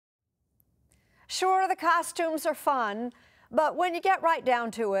Sure, the costumes are fun, but when you get right down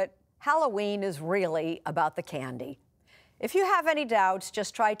to it, Halloween is really about the candy. If you have any doubts,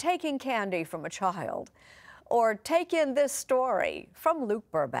 just try taking candy from a child. Or take in this story from Luke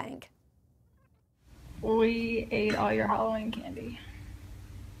Burbank. We ate all your Halloween candy.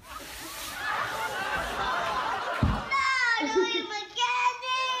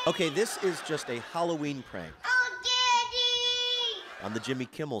 Okay, this is just a Halloween prank. Oh, Daddy! On the Jimmy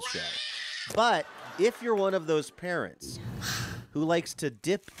Kimmel Show. But if you're one of those parents who likes to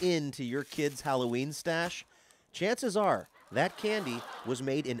dip into your kid's Halloween stash, chances are that candy was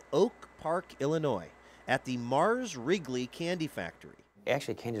made in Oak Park, Illinois, at the Mars Wrigley Candy Factory.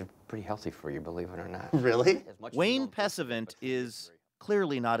 Actually, candy is pretty healthy for you, believe it or not. Really? Wayne Pesavant is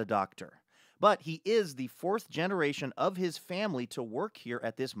clearly not a doctor. But he is the fourth generation of his family to work here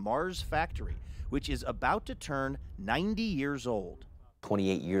at this Mars factory, which is about to turn 90 years old.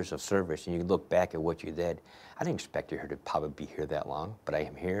 28 years of service, and you look back at what you did. I didn't expect you to probably be here that long, but I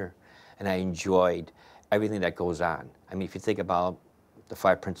am here, and I enjoyed everything that goes on. I mean, if you think about the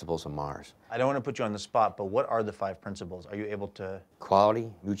 5 principles of Mars. I don't want to put you on the spot, but what are the 5 principles? Are you able to?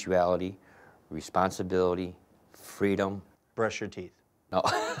 Quality, mutuality, responsibility, freedom. Brush your teeth. No.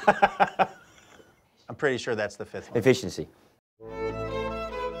 I'm pretty sure that's the 5th one. Efficiency.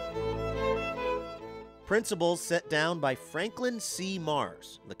 Principles set down by Franklin C.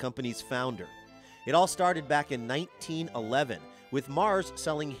 Mars, the company's founder. It all started back in 1911 with Mars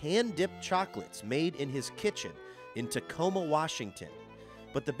selling hand-dipped chocolates made in his kitchen in Tacoma, Washington.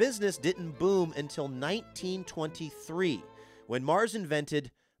 But the business didn't boom until 1923 when Mars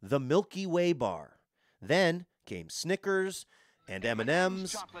invented the Milky Way bar. Then came Snickers and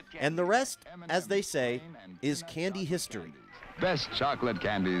M&Ms, and the rest, as they say, is candy history. Best chocolate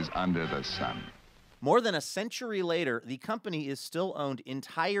candies under the sun. More than a century later, the company is still owned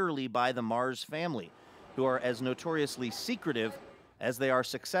entirely by the Mars family, who are as notoriously secretive as they are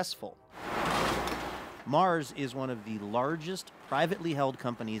successful. Mars is one of the largest privately held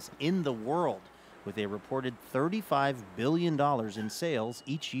companies in the world, with a reported $35 billion in sales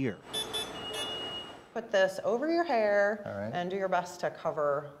each year. Put this over your hair, All right. and do your best to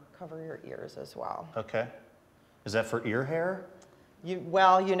cover your ears as well. Okay. Is that for ear hair?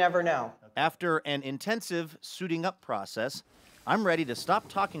 Well, you never know. After an intensive suiting up process, I'm ready to stop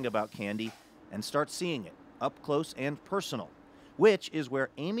talking about candy and start seeing it up close and personal, which is where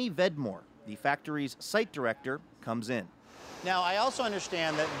Amy Vedmore, the factory's site director, comes in. Now, I also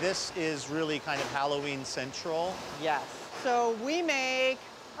understand that this is really kind of Halloween central. Yes. So we make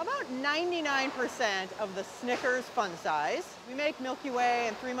about 99% of the Snickers fun size. We make Milky Way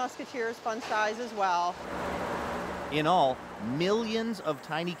and Three Musketeers fun size as well. In all, millions of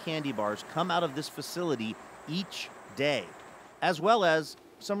tiny candy bars come out of this facility each day, as well as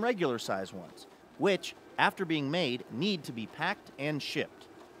some regular size ones, which, after being made, need to be packed and shipped.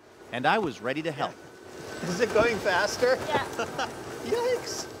 And I was ready to help. Is it going faster? Yeah.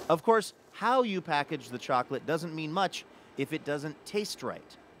 Yikes. Of course, how you package the chocolate doesn't mean much if it doesn't taste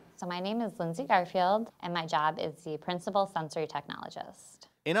right. So my name is Lindsay Garfield, and my job is the Principal Sensory Technologist.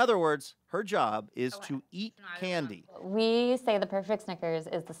 In other words, her job is to eat candy. We say the perfect Snickers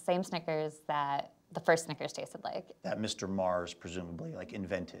is the same Snickers that the first Snickers tasted like. That Mr. Mars presumably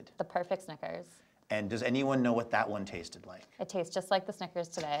invented. The perfect Snickers. And does anyone know what that one tasted like? It tastes just like the Snickers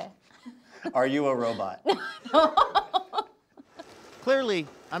today. Are you a robot? Clearly,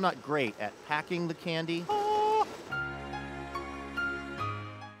 I'm not great at packing the candy.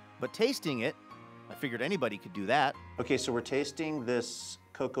 But tasting it, I figured anybody could do that. Okay, so we're tasting this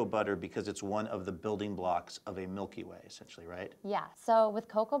cocoa butter because it's one of the building blocks of a Milky Way, essentially, right? Yeah, so with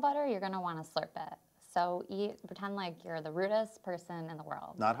cocoa butter, you're gonna wanna slurp it. So pretend like you're the rudest person in the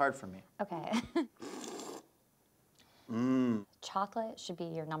world. Not hard for me. Okay. Chocolate should be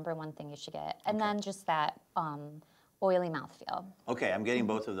your #1 thing you should get. And then just that oily mouthfeel. Okay, I'm getting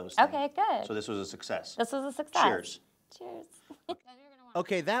both of those things. Okay, good. So this was a success. This was a success. Cheers. Cheers.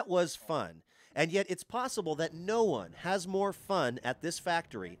 Okay, that was fun. And yet it's possible that no one has more fun at this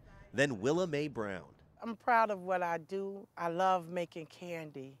factory than Willa Mae Brown. I'm proud of what I do. I love making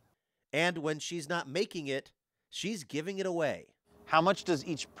candy. And when she's not making it, she's giving it away. How much does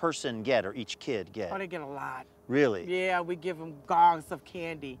each person get or each kid get? Oh, they get a lot. Really? Yeah, we give them gongs of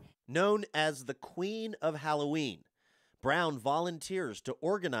candy. Known as the Queen of Halloween, Brown volunteers to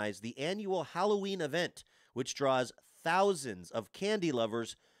organize the annual Halloween event, which draws thousands of candy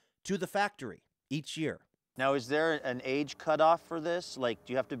lovers to the factory each year. Now, is there an age cutoff for this? Like,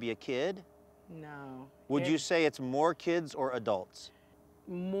 do you have to be a kid? No. Would you say it's more kids or adults?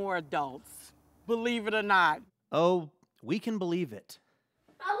 More adults, believe it or not. Oh, we can believe it.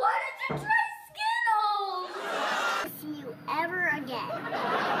 I wanted to try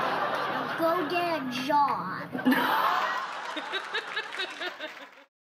go get a job.